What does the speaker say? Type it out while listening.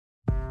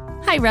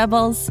Hi,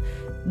 Rebels.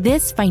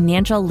 This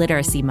Financial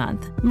Literacy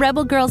Month,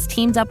 Rebel Girls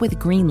teamed up with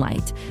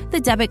Greenlight, the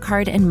debit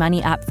card and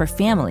money app for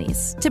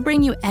families, to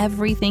bring you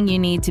everything you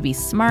need to be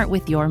smart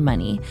with your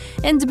money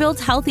and to build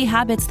healthy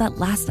habits that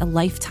last a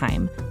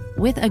lifetime.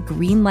 With a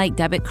Greenlight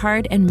debit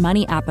card and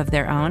money app of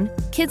their own,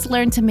 kids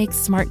learn to make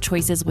smart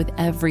choices with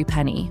every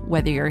penny,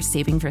 whether you're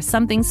saving for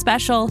something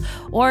special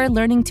or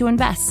learning to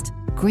invest.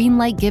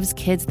 Greenlight gives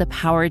kids the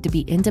power to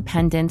be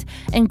independent,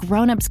 and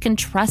grown-ups can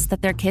trust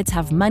that their kids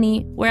have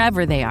money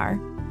wherever they are.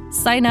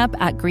 Sign up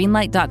at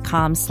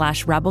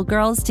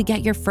greenlight.com/rebelgirls to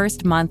get your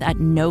first month at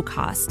no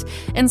cost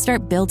and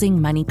start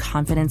building money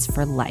confidence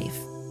for life.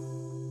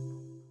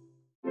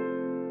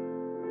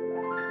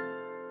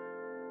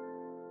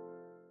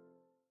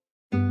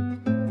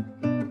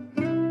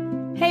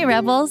 Hey,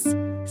 Rebels.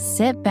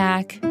 Sit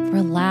back,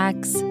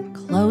 relax,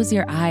 close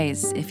your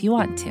eyes if you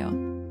want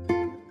to.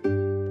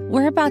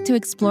 We're about to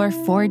explore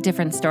 4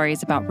 different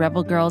stories about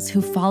Rebel girls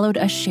who followed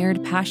a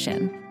shared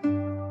passion.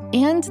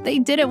 And they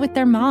did it with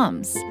their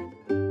moms.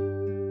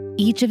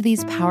 Each of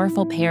these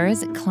powerful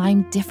pairs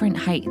climbed different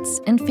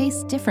heights and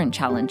faced different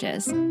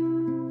challenges.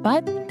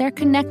 But they're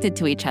connected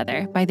to each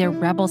other by their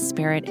rebel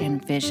spirit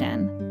and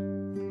vision.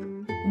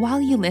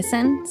 While you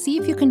listen, see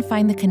if you can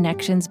find the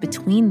connections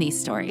between these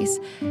stories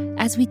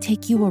as we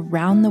take you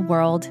around the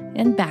world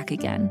and back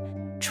again,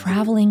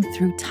 traveling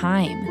through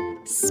time,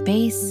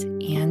 space,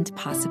 and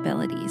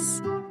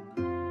possibilities.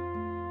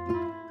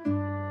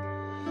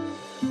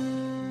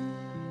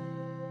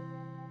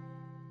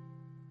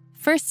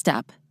 First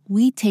up,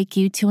 we take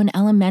you to an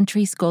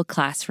elementary school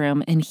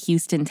classroom in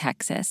Houston,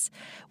 Texas,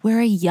 where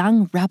a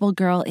young rebel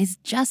girl is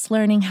just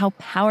learning how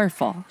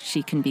powerful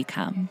she can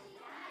become.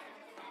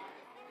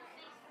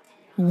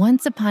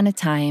 Once upon a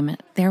time,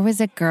 there was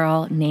a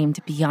girl named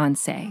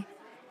Beyoncé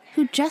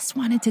who just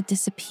wanted to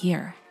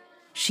disappear.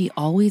 She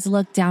always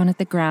looked down at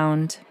the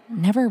ground,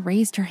 never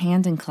raised her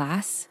hand in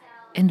class,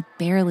 and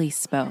barely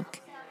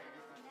spoke.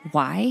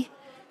 Why?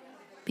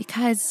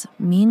 Because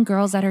mean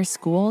girls at her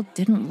school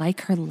didn't like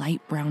her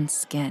light brown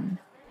skin.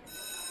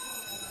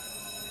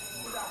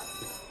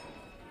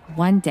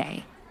 One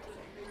day,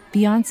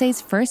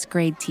 Beyoncé's first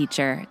grade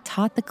teacher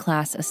taught the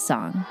class a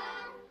song.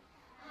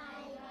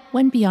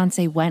 When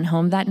Beyoncé went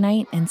home that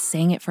night and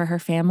sang it for her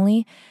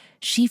family,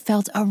 she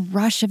felt a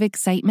rush of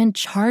excitement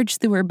charge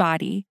through her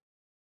body.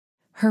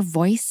 Her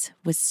voice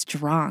was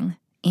strong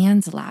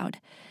and loud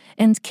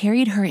and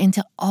carried her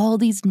into all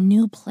these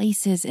new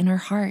places in her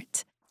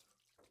heart.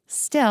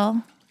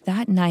 Still,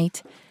 that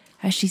night,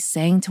 as she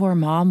sang to her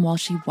mom while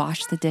she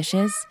washed the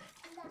dishes,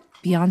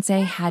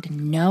 Beyoncé had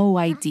no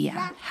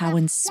idea how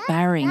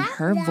inspiring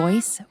her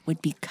voice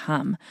would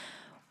become,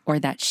 or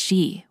that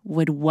she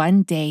would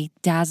one day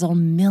dazzle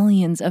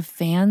millions of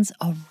fans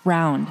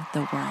around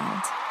the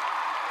world.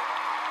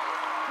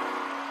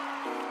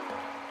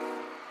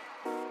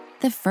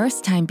 The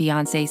first time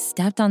Beyoncé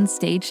stepped on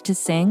stage to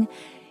sing,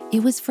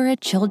 it was for a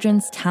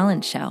children's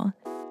talent show.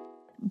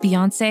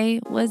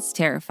 Beyoncé was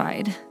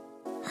terrified.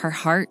 Her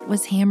heart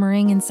was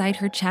hammering inside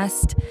her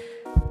chest.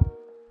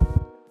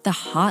 The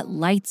hot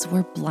lights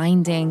were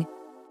blinding,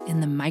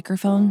 and the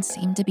microphone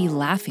seemed to be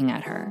laughing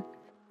at her.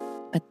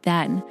 But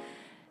then,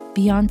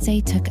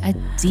 Beyoncé took a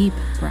deep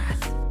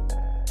breath.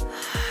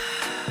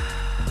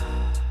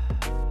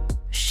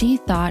 She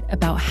thought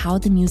about how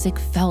the music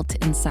felt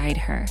inside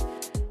her.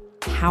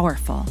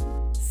 Powerful,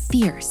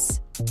 fierce,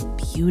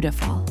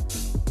 beautiful.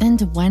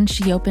 And when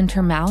she opened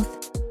her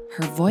mouth,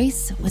 her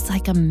voice was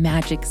like a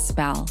magic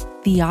spell,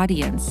 the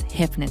audience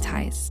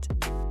hypnotized.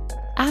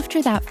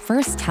 After that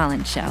first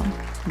talent show,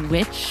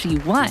 which she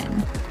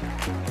won,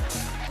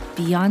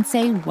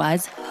 Beyoncé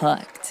was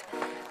hooked.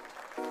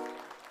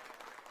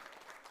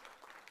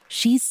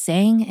 She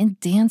sang and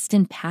danced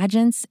in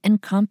pageants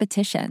and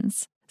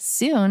competitions.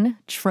 Soon,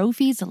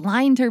 trophies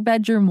lined her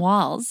bedroom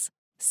walls.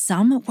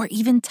 Some were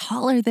even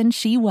taller than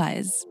she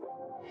was.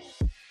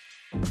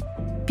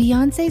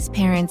 Beyoncé's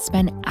parents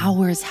spent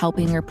hours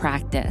helping her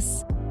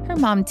practice. Her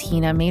mom,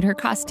 Tina, made her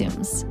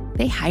costumes.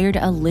 They hired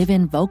a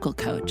live-in vocal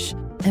coach.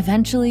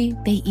 Eventually,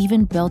 they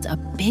even built a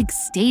big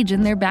stage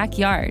in their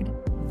backyard.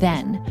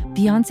 Then,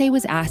 Beyoncé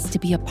was asked to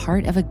be a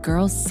part of a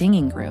girls'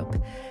 singing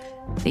group.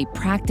 They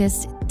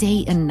practiced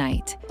day and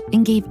night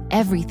and gave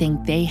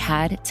everything they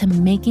had to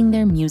making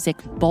their music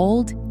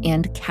bold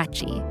and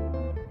catchy.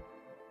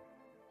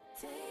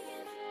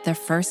 The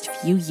first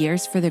few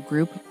years for the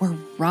group were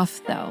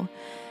rough, though,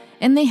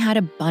 and they had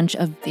a bunch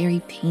of very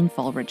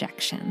painful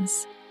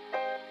rejections.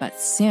 But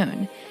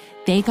soon,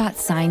 they got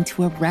signed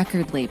to a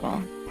record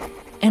label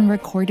and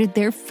recorded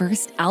their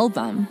first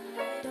album.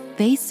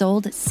 They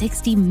sold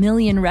 60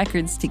 million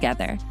records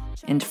together,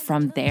 and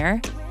from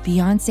there,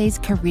 Beyoncé's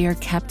career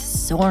kept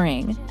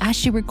soaring as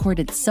she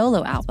recorded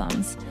solo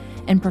albums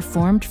and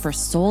performed for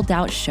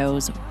sold-out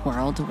shows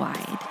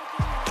worldwide.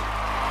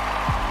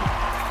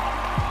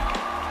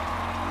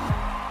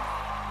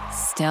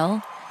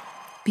 Still,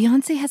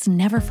 Beyoncé has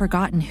never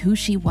forgotten who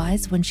she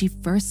was when she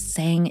first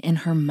sang in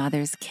her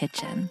mother's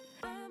kitchen.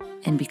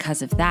 And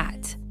because of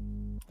that,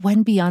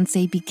 when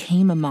Beyoncé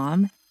became a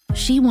mom,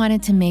 She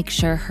wanted to make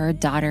sure her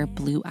daughter,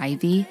 Blue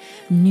Ivy,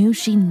 knew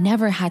she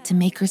never had to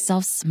make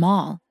herself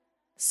small,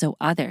 so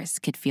others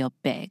could feel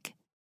big.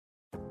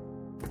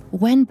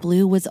 When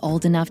Blue was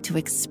old enough to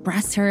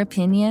express her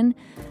opinion,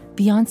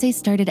 Beyoncé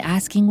started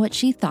asking what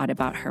she thought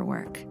about her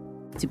work.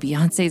 To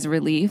Beyoncé's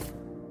relief,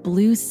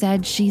 Blue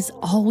said she's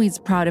always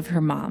proud of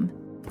her mom,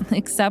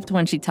 except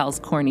when she tells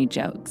corny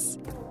jokes.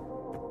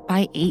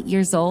 By 8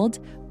 years old,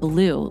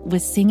 Blue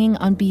was singing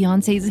on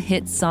Beyoncé's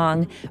hit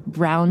song,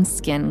 Brown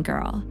Skin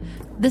Girl.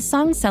 The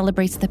song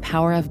celebrates the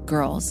power of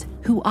girls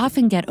who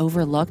often get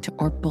overlooked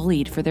or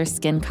bullied for their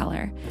skin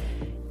color.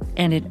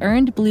 And it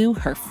earned Blue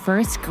her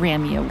first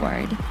Grammy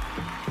Award.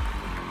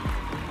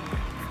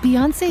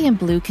 Beyoncé and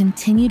Blue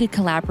continue to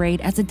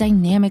collaborate as a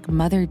dynamic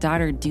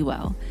mother-daughter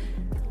duo.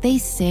 They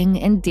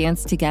sing and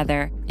dance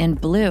together,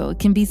 and Blue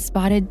can be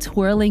spotted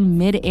twirling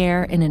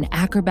mid-air in an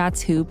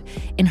acrobat's hoop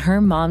in her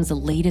mom's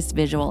latest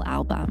visual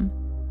album.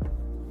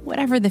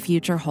 Whatever the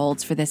future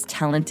holds for this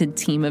talented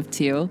team of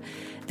two,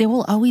 they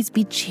will always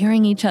be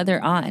cheering each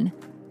other on,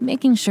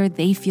 making sure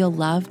they feel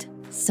loved,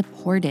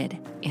 supported,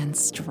 and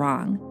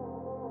strong.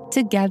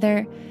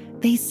 Together,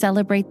 they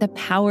celebrate the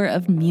power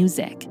of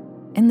music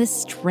and the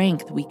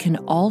strength we can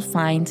all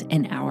find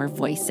in our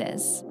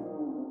voices.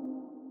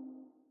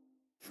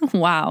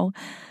 Wow,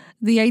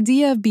 the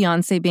idea of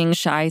Beyoncé being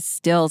shy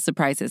still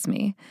surprises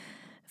me.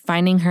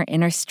 Finding her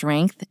inner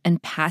strength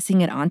and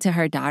passing it on to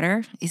her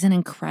daughter is an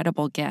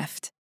incredible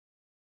gift.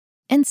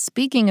 And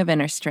speaking of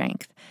inner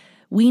strength,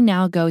 we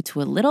now go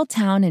to a little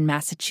town in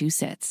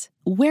Massachusetts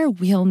where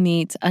we'll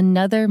meet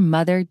another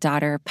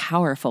mother-daughter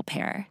powerful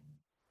pair.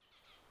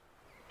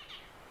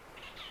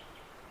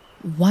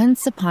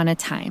 Once upon a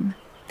time,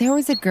 there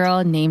was a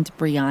girl named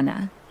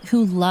Briana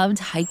who loved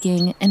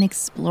hiking and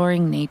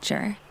exploring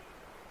nature.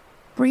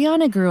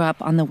 Briana grew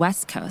up on the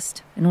West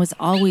Coast and was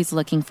always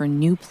looking for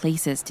new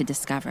places to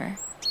discover.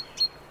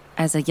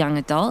 As a young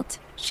adult,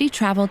 she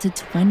traveled to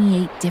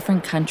 28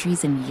 different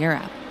countries in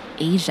Europe,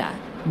 Asia,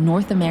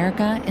 North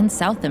America, and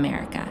South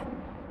America.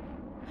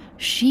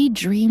 She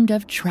dreamed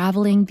of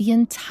traveling the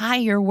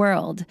entire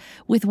world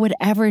with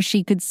whatever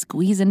she could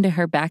squeeze into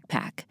her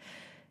backpack.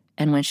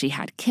 And when she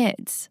had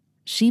kids,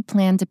 she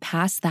planned to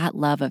pass that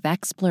love of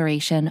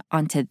exploration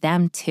onto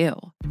them too.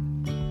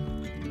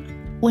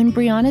 When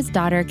Briana's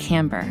daughter,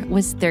 Cambyr,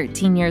 was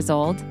 13 years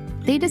old,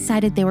 they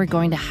decided they were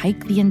going to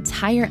hike the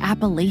entire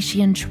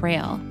Appalachian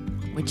Trail,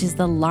 which is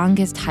the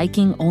longest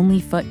hiking-only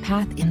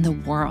footpath in the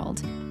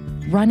world,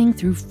 running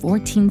through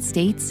 14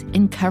 states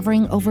and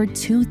covering over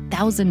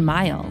 2,000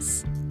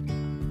 miles.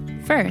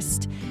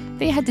 First,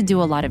 they had to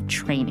do a lot of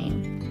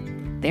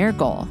training. Their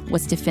goal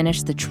was to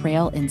finish the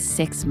trail in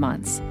 6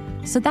 months,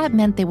 so that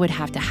meant they would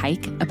have to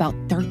hike about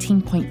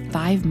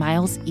 13.5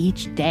 miles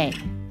each day.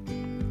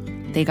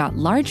 They got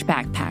large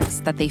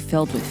backpacks that they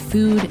filled with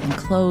food and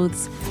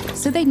clothes,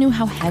 so they knew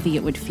how heavy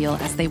it would feel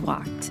as they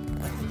walked.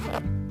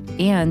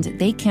 And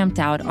they camped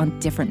out on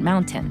different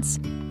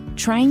mountains,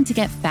 trying to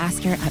get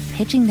faster at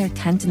pitching their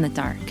tent in the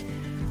dark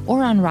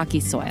or on rocky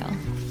soil.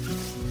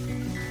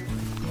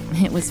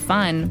 It was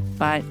fun,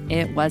 but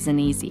it wasn't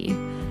easy.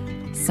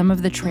 Some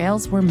of the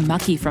trails were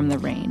mucky from the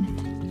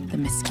rain. The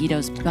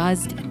mosquitoes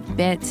buzzed and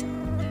bit,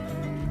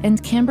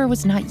 and Cambyr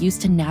was not used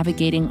to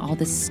navigating all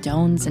the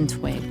stones and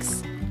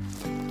twigs.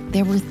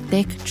 There were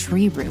thick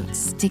tree roots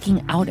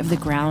sticking out of the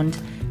ground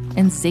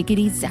and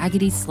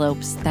ziggity-zaggity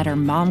slopes that her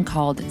mom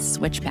called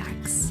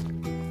switchbacks.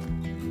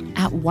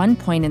 At one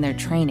point in their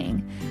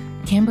training,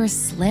 Cambyr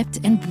slipped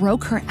and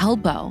broke her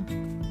elbow.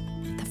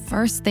 The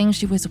first thing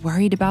she was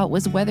worried about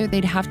was whether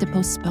they'd have to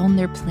postpone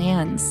their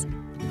plans.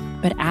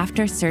 But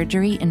after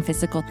surgery and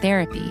physical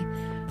therapy,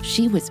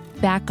 she was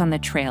back on the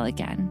trail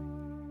again.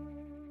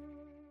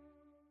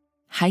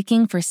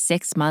 Hiking for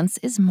 6 months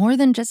is more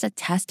than just a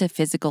test of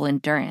physical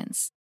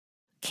endurance.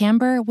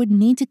 Cambyr would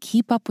need to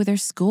keep up with her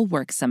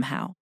schoolwork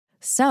somehow.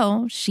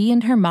 So she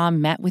and her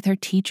mom met with her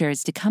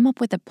teachers to come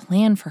up with a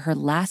plan for her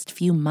last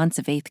few months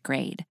of 8th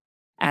grade.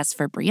 As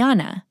for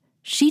Briana,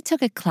 she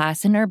took a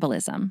class in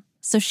herbalism,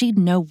 so she'd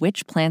know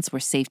which plants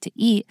were safe to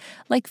eat,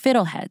 like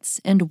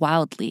fiddleheads and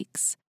wild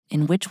leeks,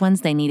 and which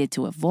ones they needed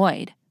to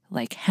avoid,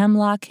 like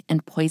hemlock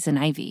and poison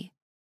ivy.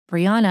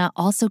 Briana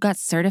also got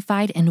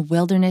certified in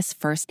wilderness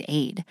first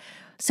aid,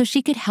 so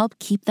she could help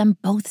keep them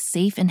both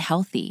safe and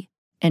healthy.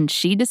 And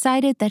she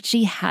decided that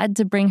she had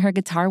to bring her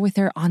guitar with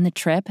her on the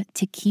trip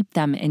to keep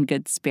them in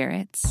good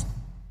spirits.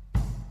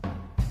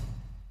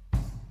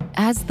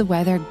 As the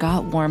weather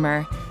got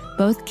warmer,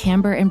 both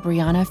Cambyr and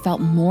Briana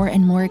felt more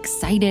and more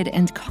excited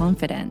and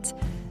confident.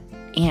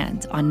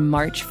 And on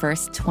March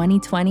 1st,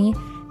 2020,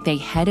 they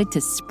headed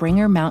to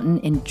Springer Mountain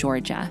in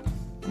Georgia,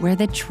 where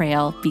the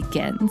trail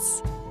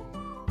begins.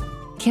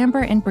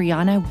 Cambyr and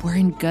Briana were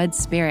in good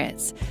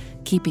spirits,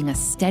 keeping a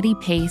steady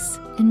pace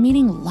and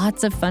meeting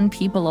lots of fun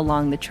people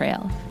along the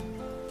trail.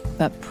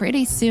 But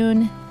pretty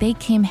soon, they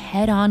came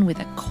head-on with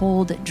a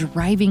cold,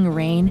 driving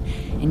rain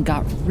and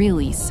got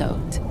really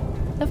soaked.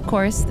 Of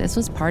course, this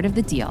was part of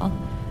the deal.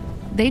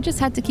 They just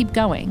had to keep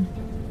going.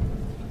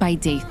 By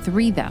day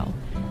 3, though,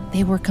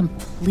 they were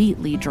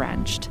completely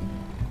drenched.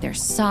 Their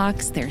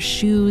socks, their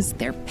shoes,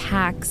 their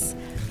packs,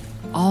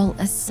 all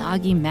a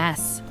soggy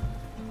mess.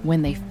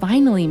 When they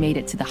finally made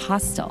it to the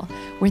hostel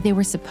where they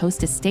were supposed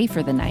to stay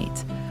for the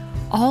night,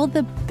 all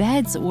the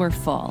beds were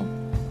full.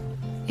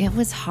 It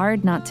was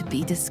hard not to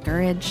be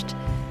discouraged,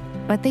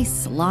 but they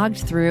slogged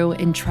through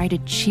and tried to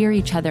cheer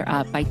each other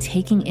up by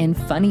taking in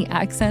funny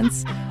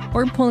accents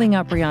or pulling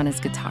out Briana's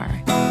guitar.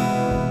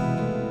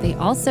 They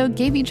also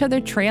gave each other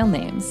trail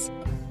names.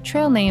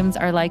 Trail names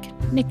are like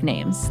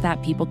nicknames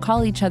that people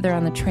call each other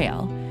on the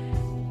trail.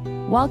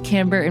 While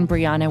Cambyr and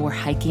Briana were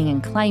hiking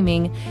and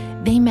climbing,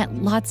 they met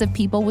lots of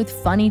people with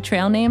funny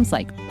trail names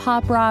like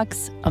Pop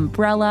Rocks,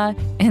 Umbrella,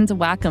 and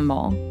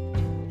Whack-A-Mole.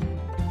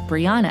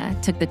 Briana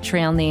took the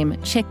trail name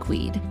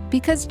Chickweed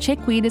because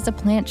chickweed is a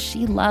plant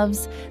she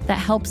loves that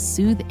helps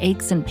soothe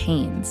aches and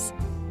pains.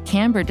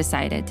 Cambyr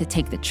decided to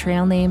take the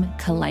trail name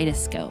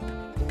Kaleidoscope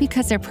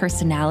because her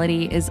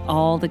personality is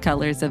all the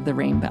colors of the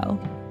rainbow.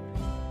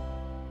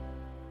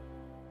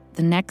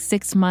 The next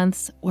 6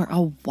 months were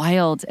a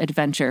wild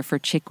adventure for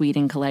Chickweed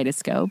and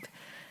Kaleidoscope.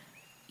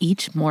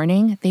 Each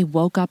morning, they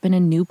woke up in a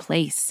new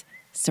place,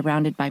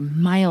 surrounded by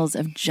miles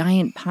of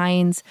giant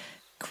pines,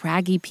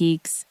 craggy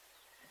peaks,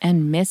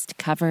 and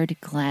mist-covered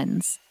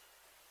glens,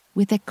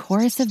 with a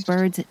chorus of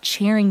birds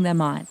cheering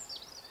them on.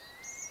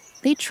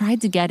 They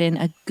tried to get in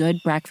a good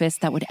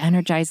breakfast that would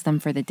energize them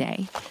for the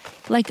day,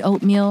 like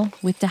oatmeal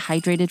with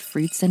dehydrated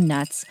fruits and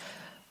nuts,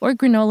 or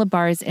granola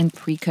bars and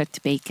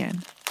pre-cooked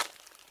bacon.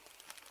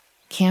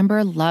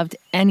 Cambyr loved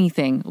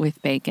anything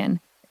with bacon.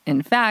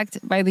 In fact,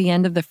 by the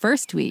end of the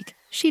first week,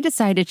 she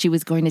decided she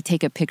was going to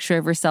take a picture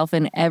of herself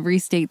in every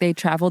state they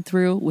traveled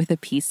through with a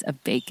piece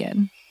of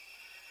bacon.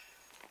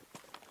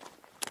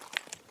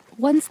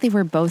 Once they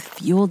were both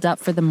fueled up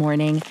for the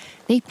morning,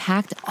 they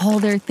packed all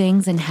their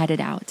things and headed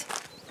out.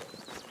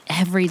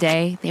 Every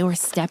day, they were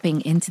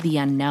stepping into the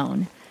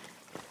unknown.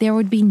 There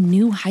would be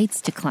new heights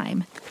to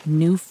climb,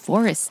 new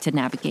forests to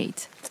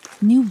navigate,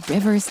 new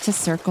rivers to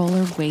circle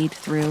or wade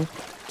through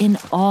in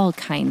all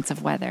kinds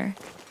of weather.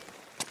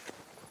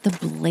 The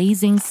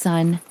blazing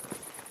sun,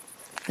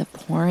 the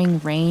pouring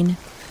rain,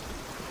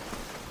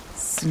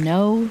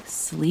 snow,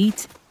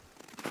 sleet,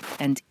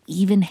 and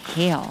even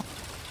hail.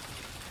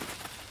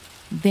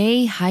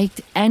 They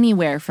hiked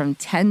anywhere from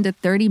 10 to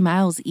 30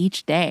 miles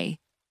each day,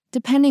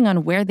 depending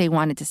on where they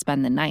wanted to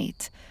spend the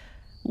night.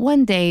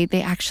 One day,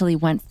 they actually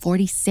went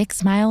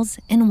 46 miles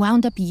and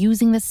wound up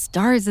using the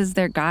stars as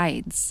their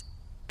guides.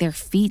 Their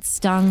feet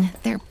stung,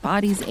 their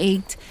bodies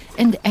ached,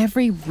 and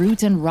every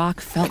root and rock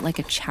felt like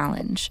a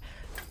challenge.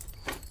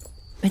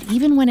 But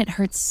even when it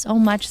hurt so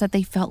much that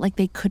they felt like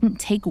they couldn't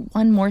take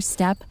one more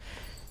step,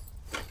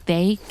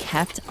 they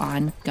kept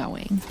on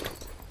going.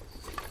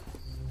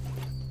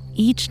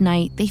 Each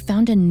night, they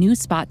found a new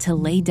spot to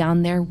lay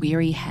down their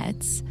weary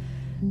heads.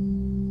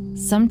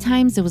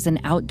 Sometimes it was an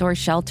outdoor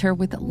shelter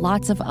with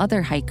lots of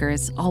other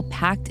hikers all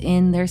packed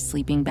in their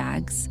sleeping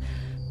bags.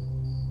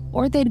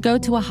 Or they'd go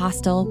to a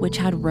hostel which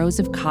had rows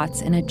of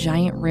cots in a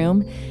giant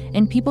room,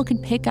 and people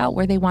could pick out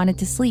where they wanted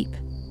to sleep.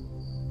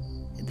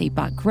 They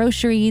bought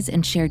groceries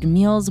and shared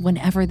meals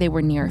whenever they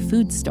were near a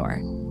food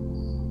store.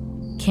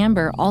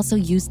 Cambyr also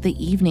used the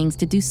evenings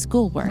to do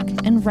schoolwork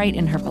and write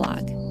in her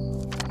blog.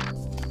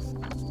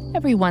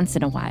 Every once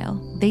in a while,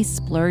 they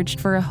splurged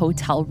for a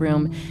hotel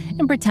room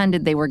and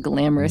pretended they were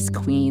glamorous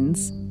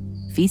queens,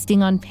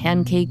 feasting on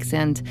pancakes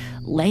and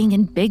laying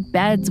in big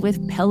beds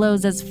with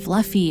pillows as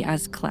fluffy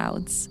as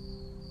clouds.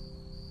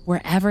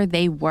 Wherever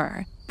they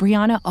were,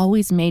 Briana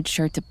always made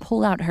sure to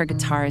pull out her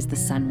guitar as the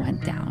sun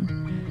went down.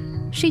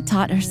 She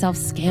taught herself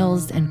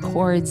scales and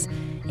chords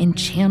and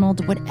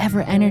channeled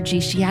whatever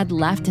energy she had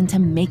left into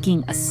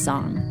making a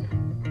song.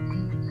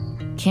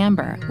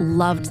 Cambyr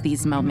loved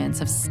these moments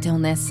of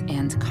stillness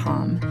and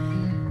calm,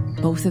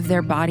 both of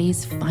their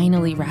bodies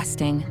finally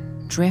resting,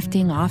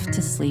 drifting off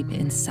to sleep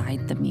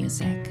inside the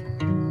music.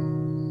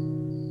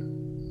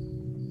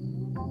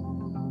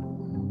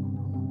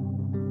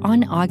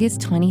 On August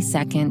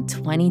 22nd,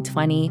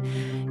 2020,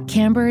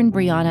 Cambyr and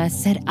Briana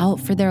set out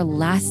for their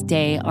last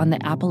day on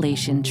the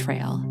Appalachian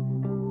Trail.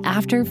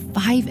 After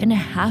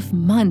 5.5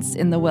 months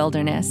in the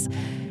wilderness,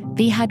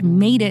 they had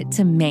made it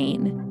to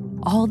Maine.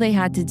 All they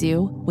had to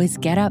do was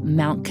get up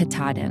Mount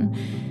Katahdin,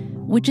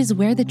 which is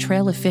where the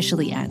trail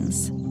officially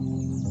ends.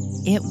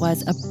 It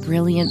was a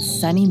brilliant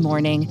sunny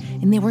morning,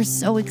 and they were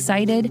so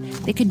excited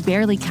they could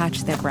barely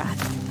catch their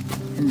breath.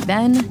 And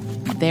then,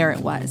 there it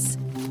was.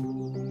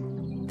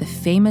 The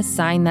famous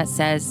sign that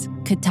says,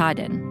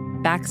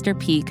 Katahdin, Baxter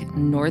Peak,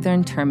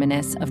 northern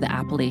terminus of the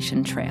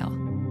Appalachian Trail.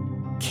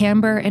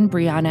 Cambyr and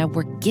Briana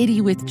were giddy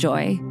with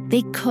joy.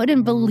 They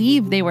couldn't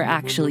believe they were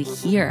actually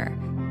here.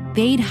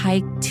 They'd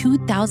hiked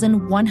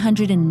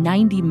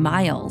 2,190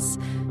 miles.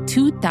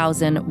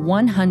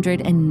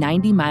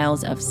 2,190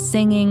 miles of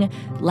singing,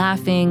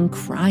 laughing,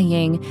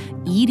 crying,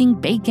 eating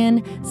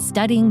bacon,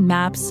 studying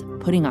maps,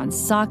 putting on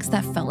socks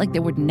that felt like they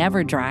would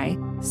never dry,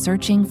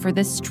 searching for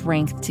the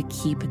strength to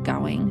keep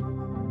going.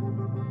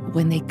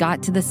 When they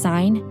got to the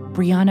sign,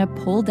 Briana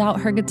pulled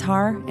out her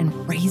guitar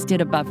and raised it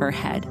above her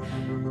head.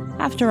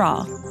 After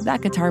all,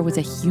 that guitar was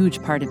a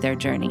huge part of their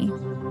journey.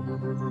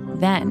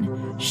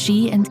 Then,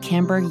 she and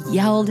Cambyr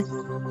yelled,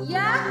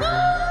 "Yahoo!"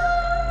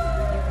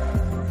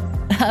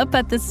 up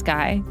at the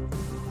sky.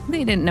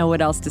 They didn't know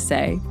what else to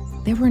say.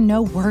 There were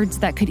no words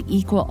that could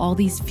equal all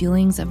these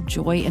feelings of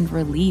joy and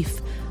relief,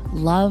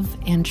 love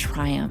and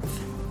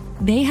triumph.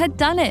 They had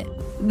done it.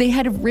 They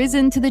had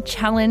risen to the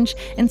challenge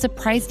and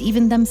surprised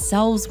even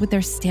themselves with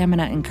their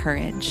stamina and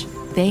courage.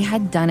 They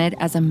had done it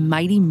as a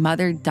mighty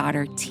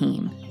mother-daughter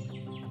team,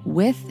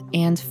 with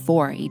and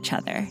for each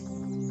other.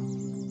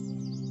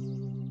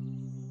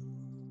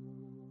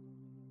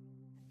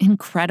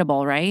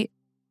 Incredible, right?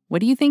 What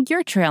do you think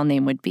your trail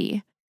name would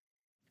be?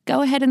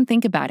 Go ahead and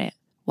think about it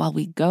while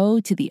we go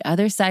to the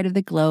other side of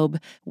the globe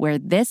where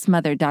this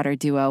mother-daughter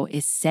duo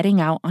is setting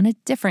out on a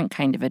different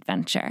kind of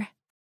adventure.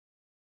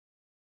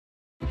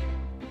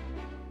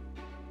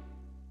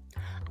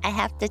 I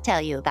have to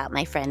tell you about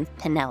my friend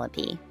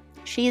Penelope.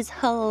 She's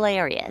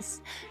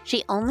hilarious.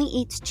 She only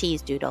eats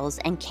cheese doodles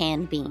and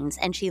canned beans,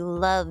 and she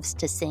loves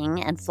to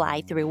sing and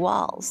fly through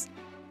walls.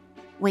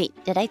 Wait,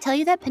 did I tell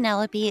you that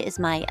Penelope is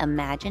my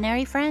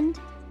imaginary friend?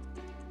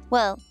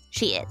 Well,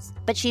 she is,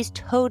 but she's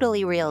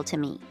totally real to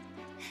me.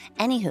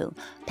 Anywho,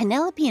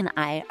 Penelope and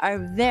I are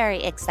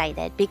very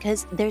excited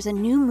because there's a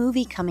new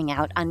movie coming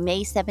out on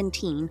May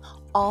 17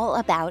 all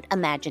about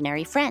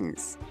imaginary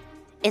friends.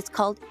 It's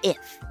called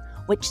IF,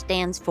 which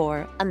stands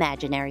for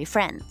Imaginary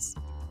Friends.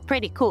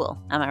 Pretty cool,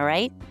 am I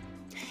right?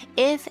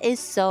 IF is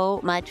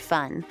so much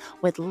fun,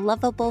 with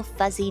lovable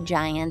fuzzy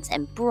giants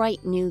and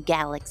bright new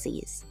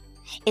galaxies.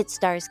 It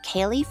stars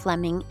Kaylee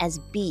Fleming as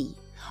Bee,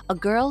 a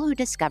girl who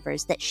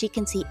discovers that she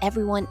can see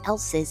everyone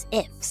else's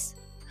ifs.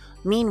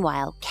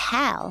 Meanwhile,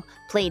 Cal,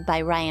 played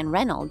by Ryan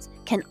Reynolds,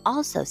 can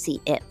also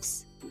see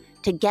ifs.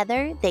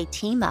 Together, they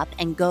team up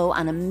and go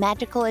on a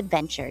magical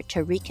adventure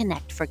to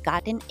reconnect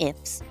forgotten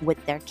ifs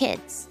with their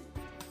kids.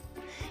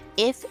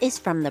 IF is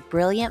from the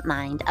brilliant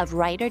mind of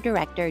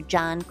writer-director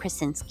John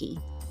Krasinski.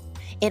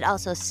 It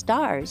also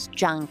stars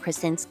John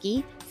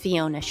Krasinski,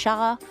 Fiona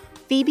Shaw,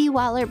 Phoebe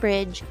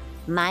Waller-Bridge,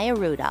 Maya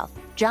Rudolph,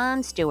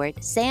 Jon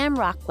Stewart, Sam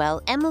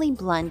Rockwell, Emily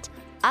Blunt,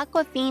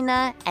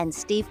 Awkwafina, and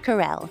Steve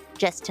Carell,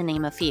 just to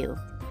name a few.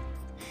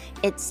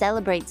 It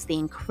celebrates the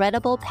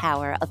incredible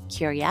power of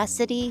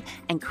curiosity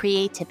and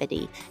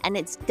creativity, and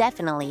it's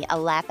definitely a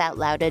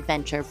laugh-out-loud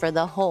adventure for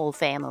the whole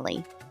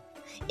family.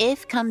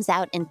 IF comes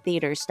out in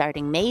theaters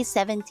starting May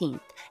 17th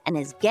and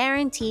is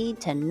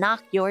guaranteed to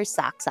knock your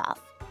socks off.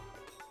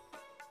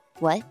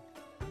 What?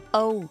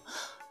 Oh,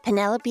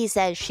 Penelope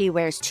says she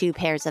wears 2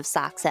 pairs of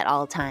socks at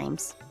all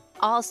times.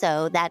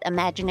 Also, that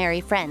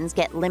imaginary friends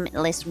get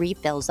limitless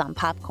refills on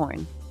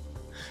popcorn.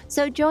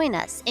 So join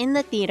us in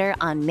the theater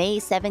on May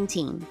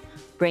 17.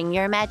 Bring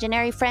your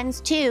imaginary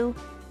friends too.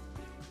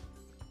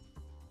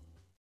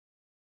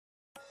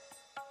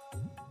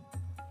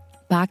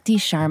 Bhakti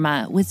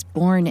Sharma was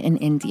born in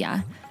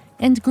India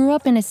and grew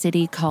up in a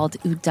city called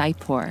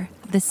Udaipur,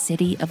 the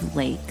city of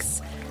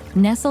lakes,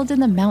 nestled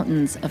in the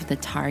mountains of the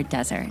Thar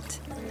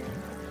Desert.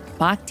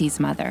 Bhakti's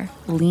mother,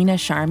 Leena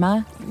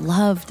Sharma,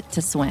 loved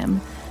to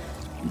swim.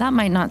 That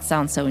might not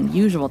sound so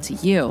unusual to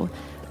you,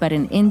 but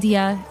in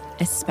India,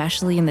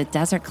 especially in the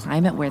desert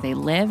climate where they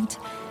lived,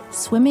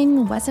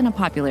 swimming wasn't a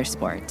popular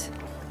sport.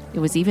 It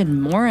was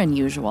even more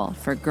unusual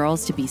for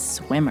girls to be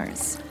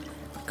swimmers.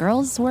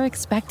 Girls were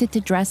expected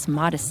to dress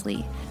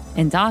modestly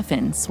and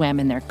often swam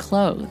in their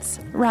clothes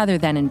rather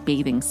than in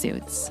bathing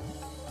suits.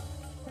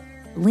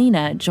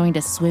 Leena joined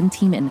a swim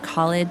team in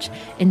college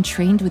and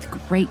trained with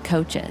great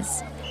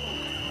coaches.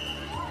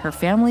 Her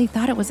family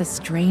thought it was a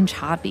strange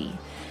hobby,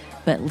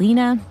 but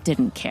Leena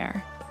didn't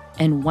care.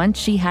 And once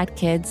she had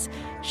kids,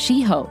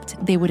 she hoped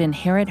they would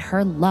inherit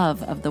her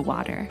love of the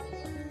water.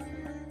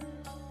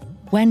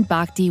 When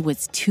Bhakti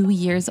was 2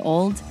 years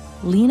old,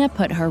 Leena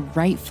put her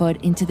right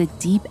foot into the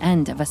deep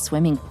end of a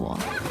swimming pool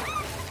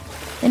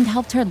and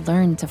helped her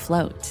learn to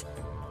float.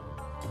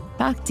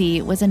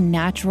 Bhakti was a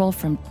natural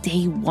from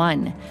day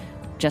one.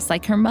 Just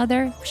like her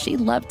mother, she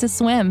loved to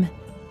swim.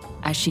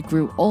 As she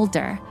grew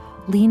older,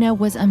 Leena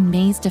was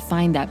amazed to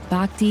find that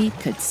Bhakti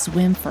could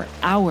swim for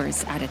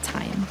hours at a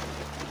time.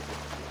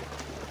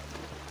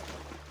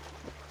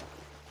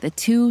 The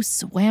two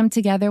swam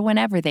together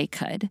whenever they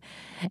could.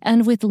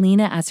 And with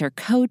Leena as her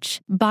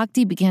coach,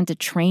 Bhakti began to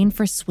train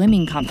for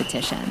swimming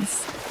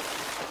competitions.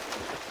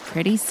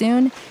 Pretty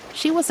soon,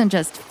 she wasn't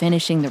just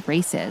finishing the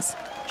races,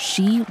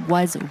 she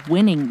was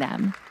winning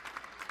them.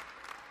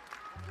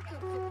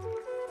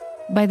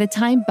 By the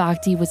time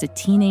Bhakti was a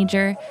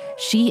teenager,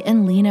 she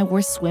and Leena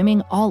were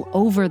swimming all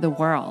over the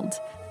world.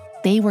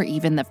 They were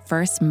even the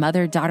first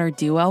mother-daughter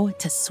duo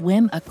to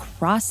swim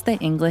across the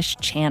English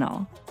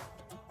Channel.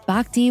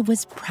 Bhakti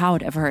was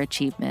proud of her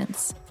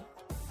achievements.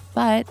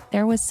 But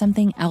there was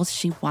something else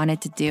she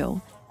wanted to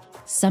do.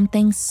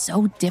 Something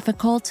so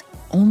difficult,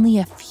 only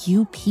a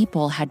few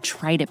people had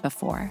tried it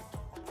before.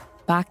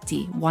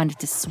 Bhakti wanted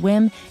to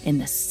swim in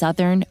the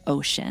Southern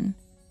Ocean.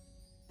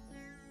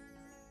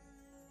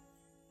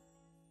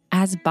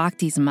 As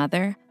Bhakti's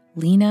mother,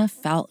 Leena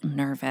felt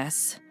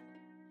nervous.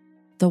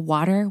 the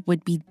water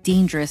would be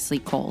dangerously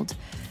cold.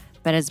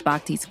 But as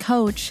Bhakti's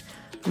coach,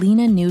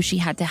 Leena knew she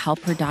had to help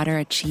her daughter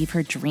achieve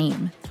her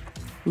dream.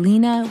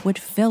 Leena would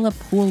fill a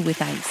pool with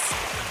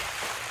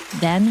ice.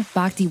 Then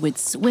Bhakti would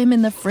swim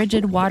in the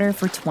frigid water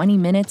for 20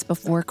 minutes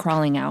before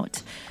crawling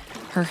out,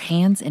 her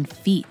hands and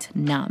feet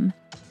numb.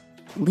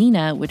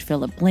 Leena would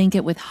fill a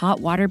blanket with hot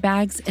water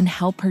bags and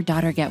help her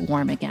daughter get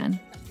warm again.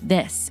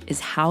 This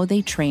is how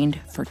they trained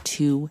for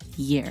 2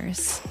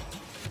 years.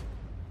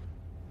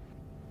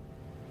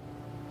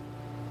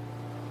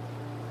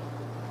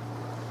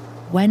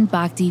 When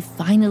Bhakti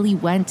finally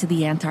went to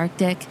the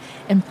Antarctic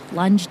and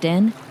plunged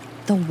in,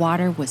 the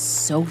water was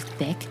so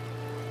thick,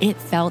 it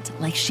felt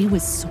like she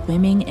was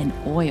swimming in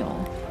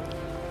oil.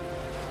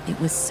 It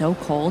was so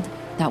cold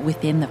that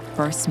within the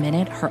first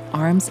minute, her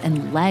arms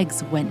and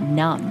legs went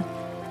numb.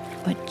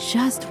 But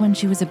just when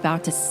she was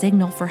about to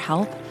signal for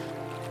help,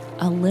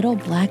 a little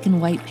black and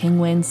white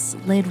penguin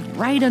slid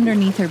right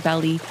underneath her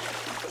belly,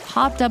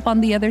 hopped up on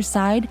the other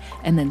side,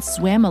 and then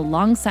swam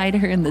alongside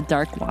her in the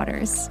dark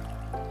waters.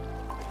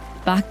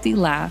 Bhakti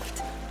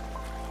laughed.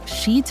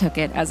 She took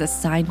it as a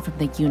sign from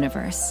the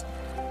universe.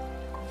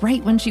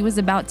 Right when she was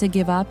about to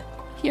give up,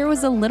 here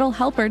was a little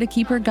helper to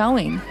keep her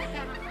going.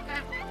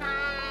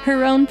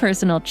 Her own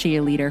personal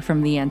cheerleader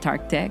from the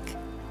Antarctic.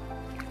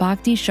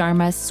 Bhakti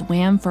Sharma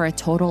swam for a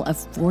total of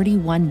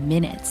 41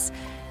 minutes,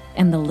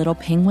 and the little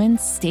penguin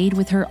stayed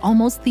with her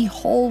almost the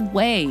whole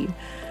way.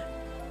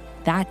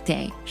 That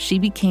day, she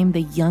became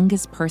the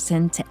youngest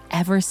person to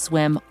ever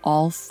swim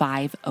all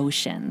 5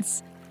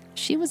 oceans.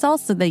 She was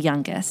also the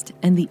youngest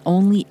and the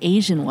only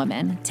Asian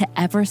woman to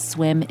ever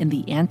swim in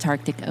the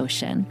Antarctic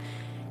Ocean.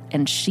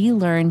 And she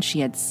learned she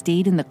had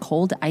stayed in the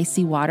cold,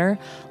 icy water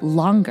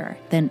longer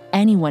than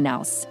anyone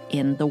else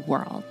in the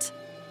world.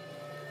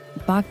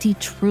 Bhakti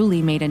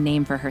truly made a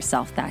name for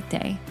herself that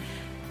day.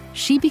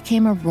 She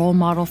became a role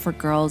model for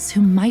girls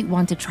who might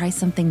want to try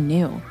something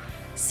new,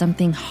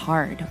 something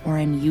hard or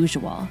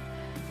unusual.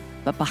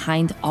 But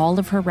behind all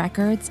of her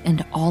records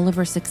and all of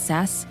her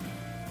success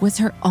was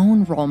her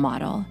own role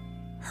model,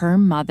 her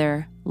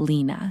mother,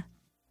 Leena.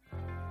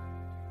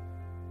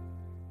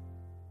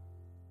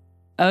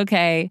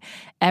 Okay,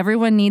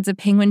 everyone needs a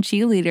penguin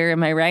cheerleader,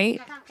 am I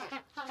right?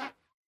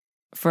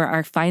 For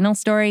our final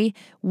story,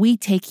 we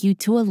take you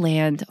to a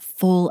land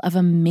full of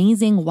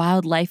amazing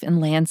wildlife and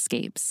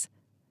landscapes.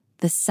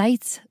 The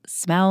sights,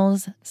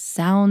 smells,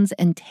 sounds,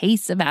 and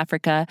tastes of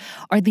Africa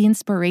are the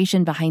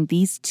inspiration behind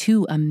these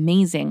 2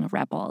 amazing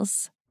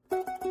rebels.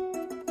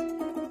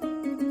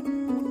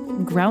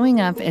 Growing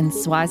up in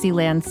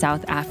Swaziland,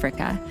 South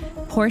Africa,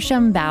 Portia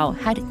Mbau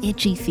had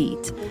itchy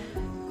feet.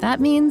 That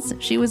means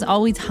she was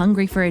always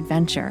hungry for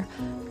adventure,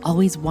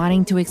 always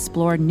wanting to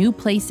explore new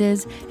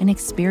places and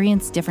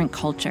experience different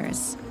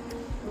cultures.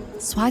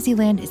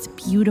 Swaziland is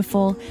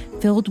beautiful,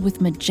 filled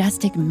with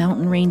majestic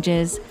mountain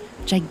ranges,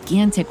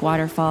 gigantic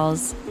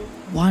waterfalls,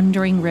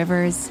 wandering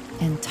rivers,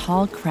 and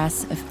tall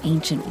crests of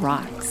ancient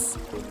rocks.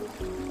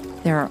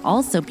 There are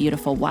also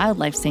beautiful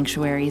wildlife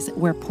sanctuaries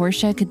where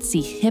Portia could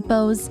see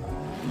hippos,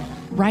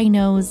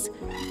 rhinos,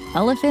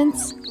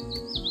 elephants,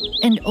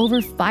 and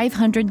over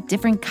 500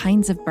 different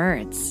kinds of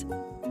birds.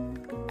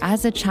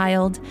 As a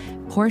child,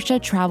 Portia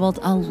traveled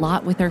a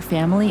lot with her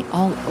family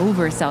all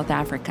over South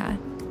Africa.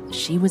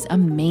 She was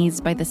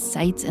amazed by the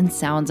sights and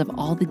sounds of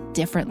all the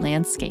different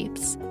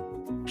landscapes.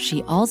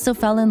 She also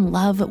fell in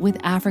love with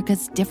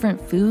Africa's different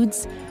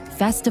foods,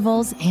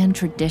 festivals, and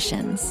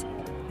traditions.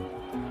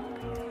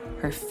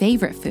 Her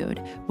favorite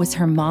food was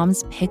her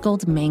mom's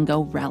pickled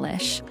mango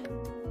relish.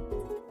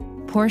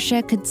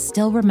 Portia could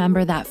still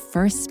remember that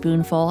first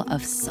spoonful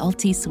of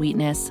salty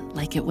sweetness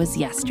like it was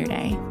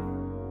yesterday.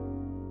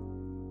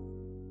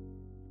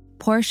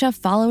 Portia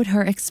followed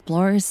her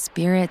explorer's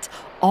spirit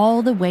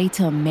all the way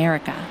to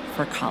America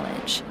for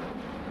college.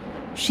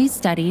 She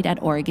studied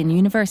at Oregon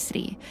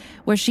University,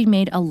 where she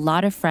made a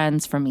lot of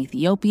friends from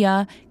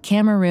Ethiopia,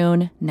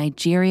 Cameroon,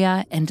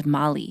 Nigeria, and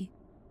Mali.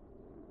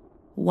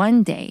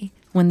 One day,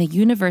 when the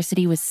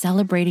university was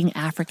celebrating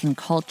African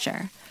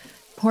culture,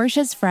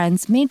 Portia's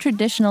friends made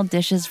traditional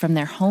dishes from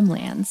their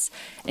homelands,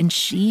 and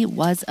she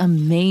was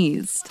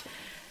amazed.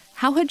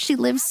 How had she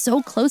lived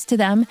so close to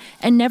them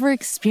and never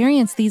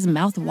experienced these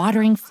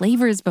mouth-watering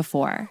flavors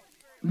before?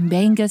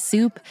 Mbanga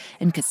soup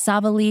and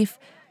cassava leaf,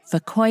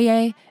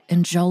 fakoye,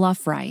 and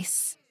jollof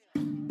rice.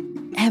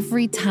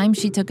 Every time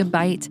she took a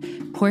bite,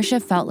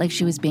 Portia felt like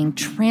she was being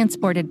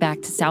transported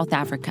back to South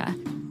Africa.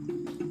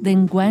 The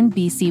Ngwen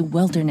BC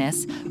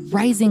wilderness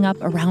rising up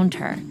around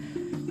her,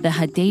 the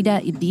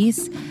Hadeda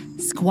ibis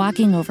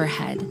squawking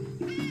overhead,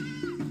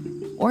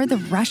 or the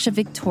rush of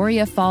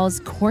Victoria Falls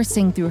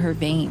coursing through her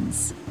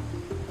veins.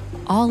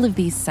 All of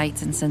these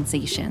sights and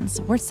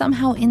sensations were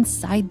somehow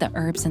inside the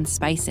herbs and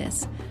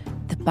spices,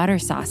 the butter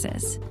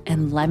sauces,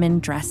 and lemon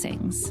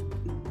dressings.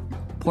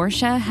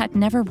 Portia had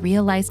never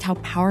realized how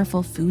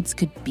powerful foods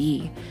could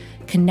be,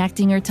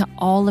 connecting her to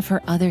all of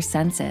her other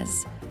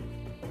senses.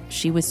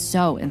 She was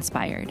so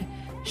inspired.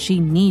 She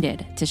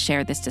needed to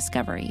share this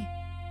discovery.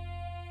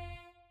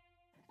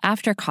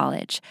 After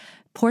college,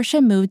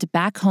 Portia moved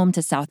back home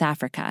to South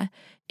Africa,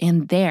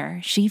 and there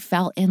she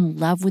fell in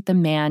love with a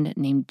man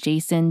named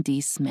Jason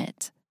D.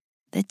 Smidt.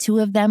 The two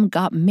of them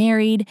got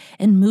married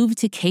and moved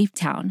to Cape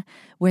Town,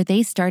 where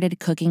they started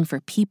cooking for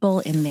people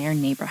in their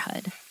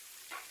neighborhood.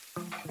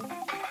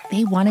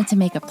 They wanted to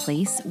make a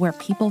place where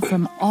people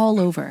from all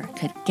over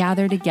could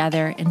gather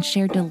together and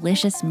share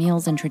delicious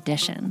meals and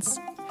traditions.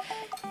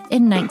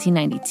 In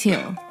 1992,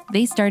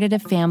 they started a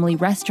family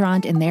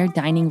restaurant in their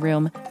dining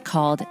room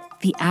called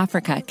the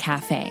Africa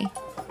Cafe.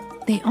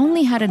 They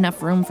only had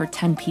enough room for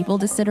 10 people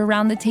to sit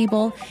around the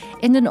table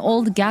and an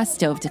old gas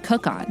stove to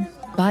cook on,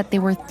 but they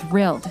were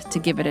thrilled to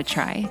give it a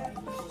try.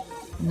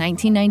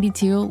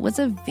 1992 was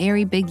a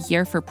very big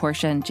year for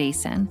Portia and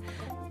Jason.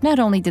 Not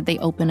only did they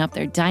open up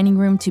their dining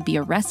room to be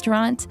a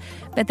restaurant,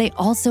 but they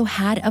also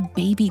had a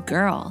baby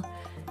girl.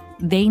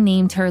 They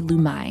named her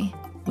Lumai,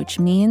 which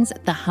means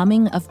the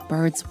humming of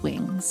birds'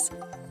 wings.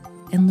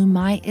 And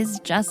Lumai is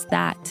just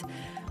that,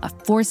 a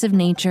force of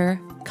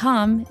nature,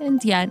 calm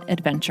and yet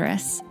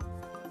adventurous.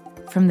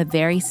 From the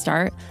very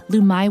start,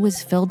 Lumai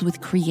was filled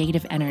with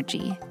creative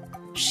energy.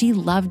 She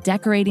loved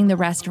decorating the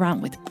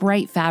restaurant with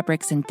bright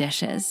fabrics and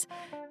dishes.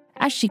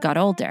 As she got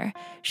older,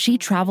 she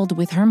traveled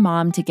with her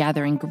mom to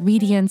gather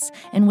ingredients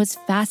and was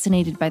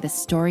fascinated by the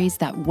stories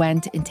that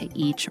went into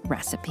each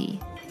recipe.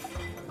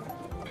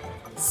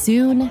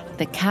 Soon,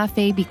 the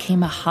cafe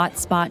became a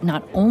hotspot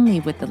not only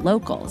with the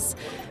locals,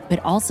 but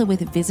also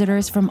with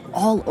visitors from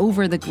all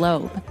over the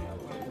globe.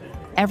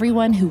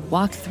 Everyone who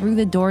walked through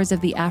the doors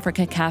of the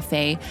Africa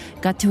Cafe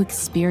got to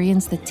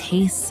experience the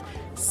tastes,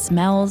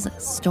 smells,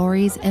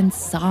 stories, and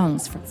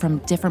songs from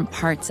different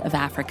parts of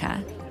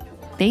Africa.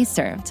 They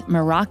served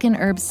Moroccan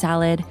herb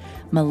salad,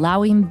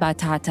 Malawi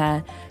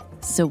batata,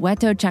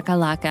 Soweto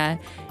chakalaka,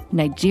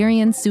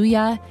 Nigerian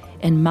suya,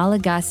 and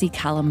Malagasy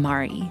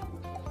calamari.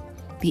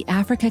 The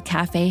Africa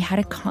Cafe had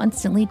a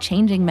constantly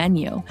changing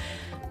menu,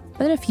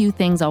 but a few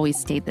things always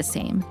stayed the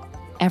same.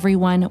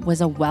 Everyone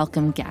was a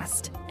welcome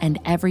guest, and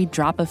every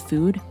drop of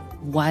food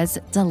was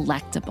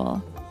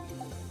delectable.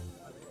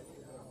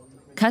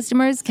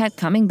 Customers kept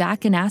coming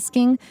back and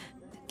asking,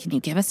 "Can you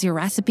give us your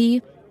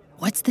recipe?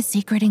 What's the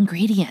secret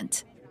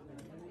ingredient?"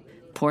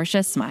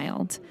 Portia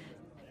smiled.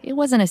 It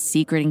wasn't a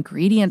secret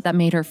ingredient that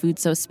made her food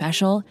so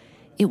special.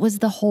 It was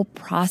the whole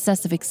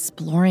process of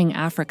exploring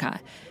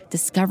Africa,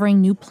 discovering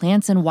new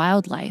plants and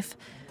wildlife,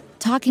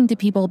 talking to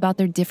people about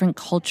their different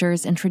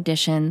cultures and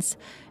traditions,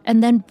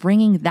 and then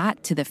bringing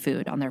that to the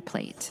food on their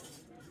plate.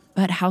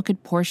 But how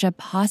could Portia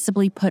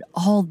possibly put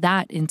all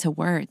that into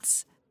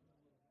words?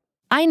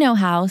 "I know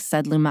how,"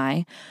 said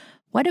Lumai.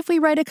 "What if we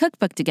write a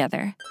cookbook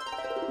together?"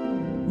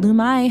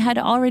 Lumai had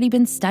already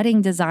been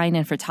studying design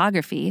and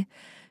photography.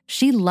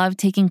 She loved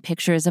taking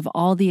pictures of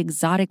all the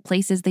exotic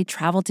places they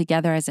traveled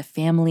together as a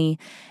family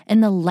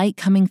and the light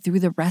coming through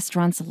the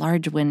restaurant's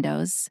large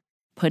windows.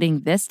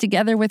 Putting this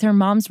together with her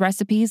mom's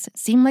recipes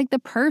seemed like the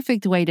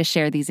perfect way to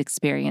share these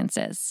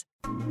experiences.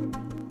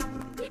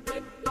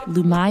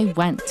 Lumai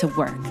went to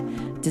work,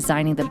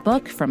 designing the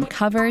book from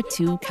cover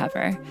to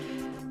cover.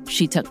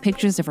 She took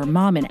pictures of her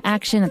mom in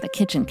action at the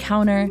kitchen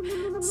counter,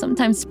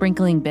 sometimes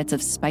sprinkling bits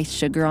of spiced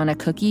sugar on a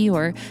cookie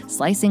or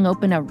slicing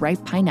open a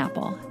ripe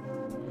pineapple.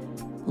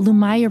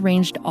 Lumai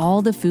arranged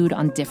all the food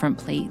on different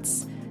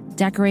plates,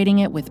 decorating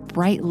it with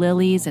bright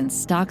lilies and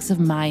stalks of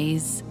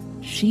maize.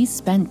 She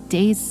spent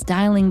days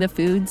styling the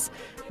foods,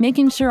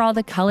 making sure all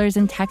the colors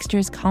and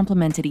textures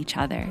complemented each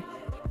other.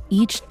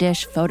 Each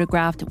dish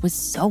photographed was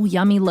so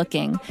yummy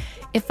looking,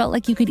 it felt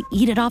like you could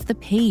eat it off the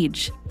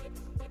page.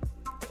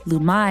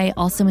 Lumai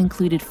also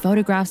included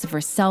photographs of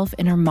herself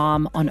and her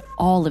mom on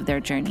all of their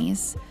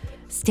journeys,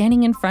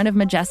 standing in front of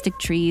majestic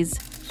trees,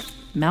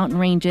 mountain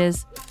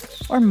ranges,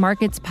 or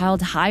markets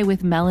piled high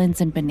with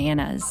melons and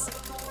bananas.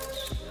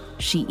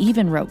 She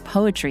even wrote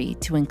poetry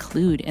to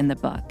include in the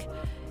book.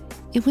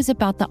 It was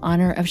about the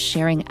honor of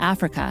sharing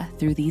Africa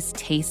through these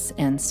tastes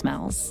and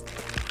smells.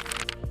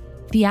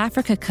 The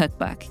Africa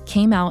Cookbook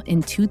came out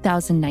in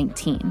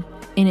 2019,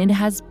 and it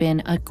has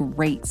been a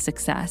great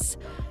success.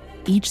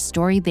 Each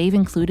story they've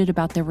included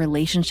about their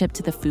relationship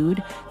to the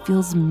food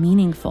feels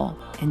meaningful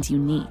and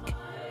unique.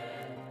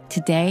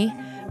 Today,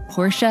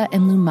 Portia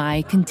and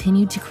Lumai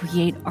continue to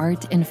create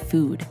art and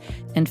food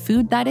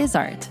that is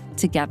art,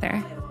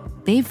 together.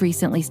 They've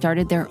recently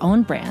started their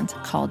own brand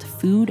called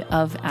Food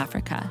of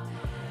Africa.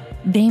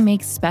 They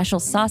make special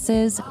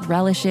sauces,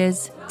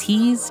 relishes,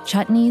 teas,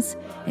 chutneys,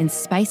 and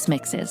spice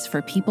mixes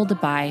for people to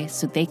buy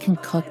so they can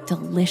cook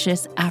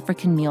delicious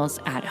African meals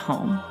at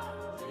home.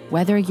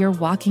 Whether you're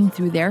walking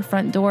through their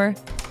front door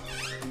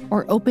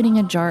or opening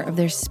a jar of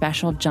their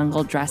special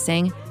jungle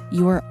dressing,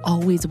 you are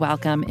always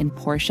welcome in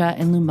Portia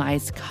and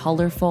Lumai's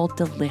colorful,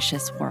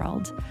 delicious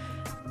world.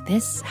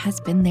 This has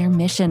been their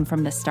mission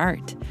from the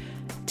start,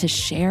 to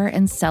share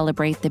and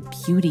celebrate the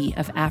beauty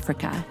of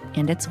Africa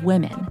and its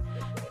women,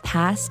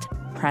 past,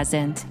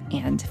 present,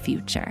 and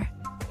future.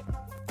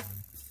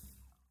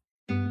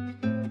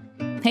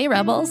 Hey,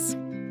 Rebels!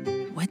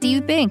 What do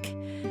you think?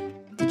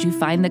 Did you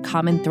find the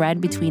common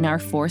thread between our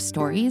 4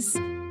 stories?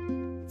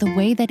 the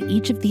way that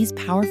each of these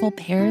powerful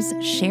pairs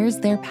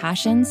shares their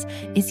passions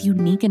is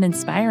unique and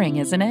inspiring,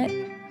 isn't it?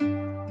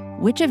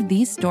 Which of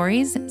these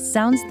stories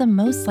sounds the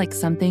most like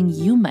something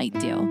you might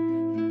do?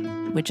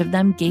 Which of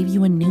them gave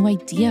you a new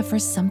idea for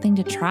something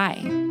to try?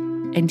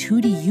 And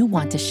who do you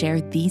want to share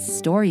these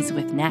stories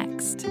with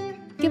next?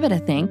 Give it a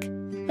think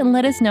and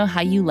let us know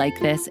how you like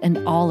this and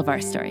all of our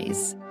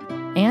stories.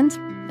 And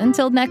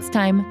until next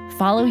time,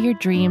 follow your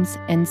dreams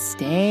and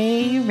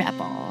stay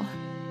rebel.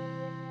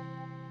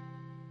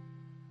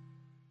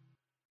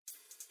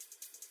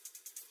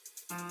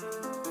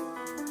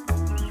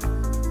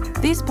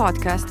 This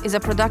podcast is a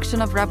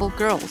production of Rebel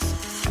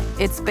Girls.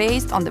 It's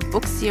based on the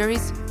book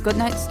series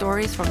Goodnight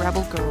Stories for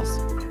Rebel Girls.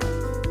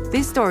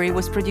 This story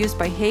was produced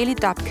by Haley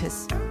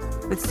Dapkus,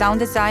 with sound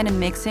design and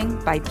mixing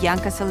by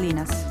Bianca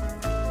Salinas.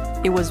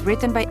 It was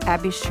written by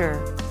Abby Sher.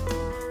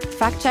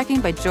 Fact-checking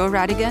by Joe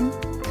Rhatigan.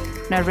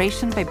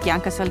 Narration by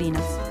Bianca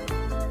Salinas.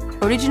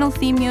 Original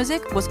theme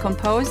music was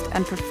composed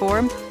and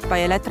performed by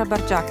Elettra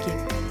Bargiacchi.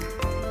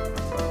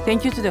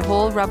 Thank you to the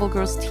whole Rebel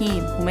Girls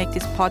team who make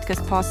this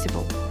podcast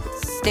possible.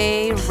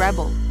 Stay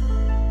rebel.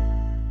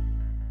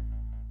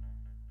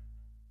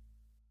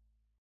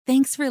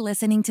 Thanks for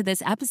listening to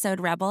this episode,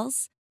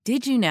 Rebels.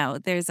 Did you know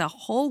there's a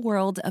whole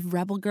world of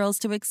Rebel Girls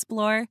to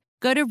explore?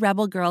 Go to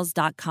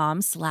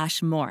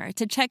rebelgirls.com/more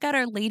to check out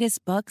our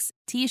latest books,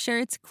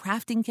 t-shirts,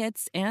 crafting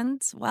kits,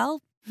 and,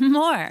 well,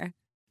 more.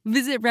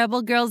 Visit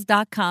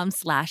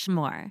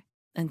rebelgirls.com/more.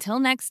 Until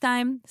next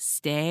time,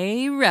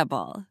 stay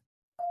rebel.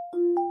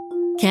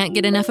 Can't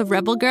get enough of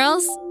Rebel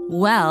Girls?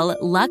 Well,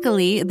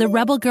 luckily, the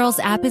Rebel Girls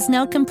app is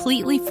now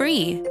completely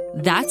free.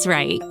 That's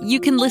right. You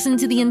can listen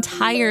to the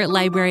entire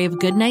library of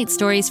goodnight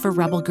stories for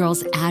Rebel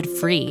Girls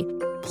ad-free.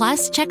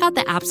 Plus, check out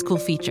the app's cool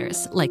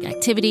features like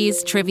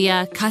activities,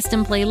 trivia,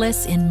 custom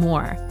playlists, and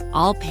more.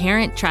 All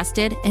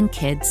parent-trusted and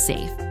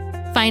kids-safe.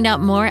 Find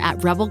out more at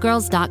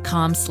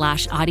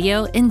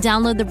rebelgirls.com/audio and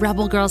download the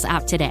Rebel Girls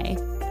app today.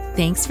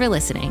 Thanks for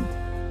listening.